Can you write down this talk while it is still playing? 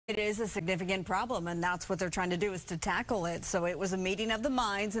It is a significant problem, and that's what they're trying to do, is to tackle it. So it was a meeting of the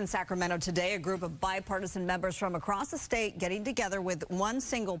minds in Sacramento today, a group of bipartisan members from across the state getting together with one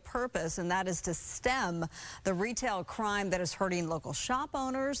single purpose, and that is to stem the retail crime that is hurting local shop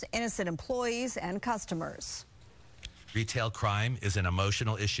owners, innocent employees, and customers. Retail crime is an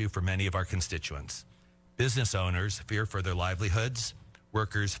emotional issue for many of our constituents. Business owners fear for their livelihoods,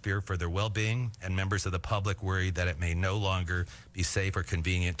 workers fear for their well-being, and members of the public worry that it may no longer be safe or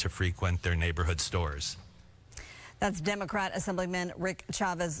convenient to frequent their neighborhood stores. That's Democrat Assemblyman Rick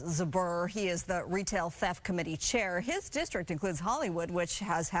Chavez-Zbur. He is the Retail Theft Committee chair. His district includes Hollywood, which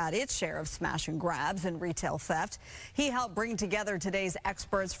has had its share of smash and grabs and retail theft. He helped bring together today's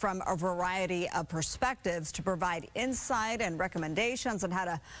experts from a variety of perspectives to provide insight and recommendations on how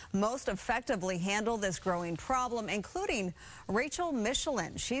to most effectively handle this growing problem, including Rachel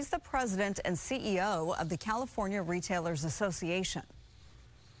Michelin. She's the president and CEO of the California Retailers Association.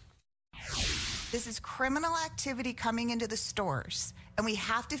 This is criminal activity coming into the stores, and we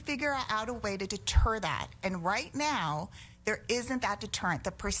have to figure out a way to deter that. And right now, there isn't that deterrent.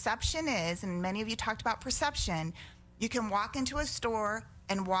 The perception is, and many of you talked about perception, you can walk into a store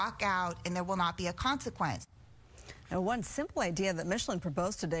and walk out and there will not be a consequence. Now, one simple idea that Michelin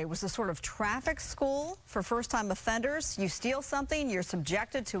proposed today was a sort of traffic school for first-time offenders. You steal something, you're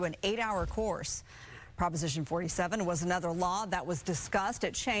subjected to an 8-hour course. Proposition 47 was another law that was discussed.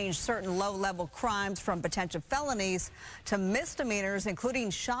 It changed certain low-level crimes from potential felonies to misdemeanors,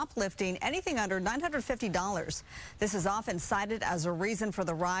 including shoplifting, anything under $950. This is often cited as a reason for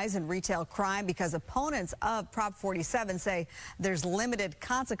the rise in retail crime because opponents of Prop 47 say there's limited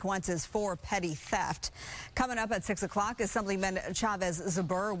consequences for petty theft. Coming up at 6 o'clock, Assemblyman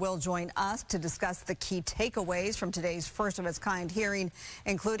Chavez-Zbur will join us to discuss the key takeaways from today's first-of-its-kind hearing,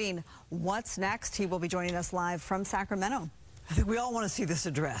 including what's next. He will be joining us live from Sacramento. I think we all want to see this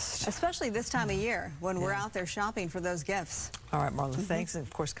addressed. Especially this time of year when we're out there shopping for those gifts. All right, Marla, thanks. And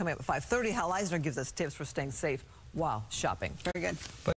of course, coming up at 5:30, Hal Eisner gives us tips for staying safe while shopping. Very good.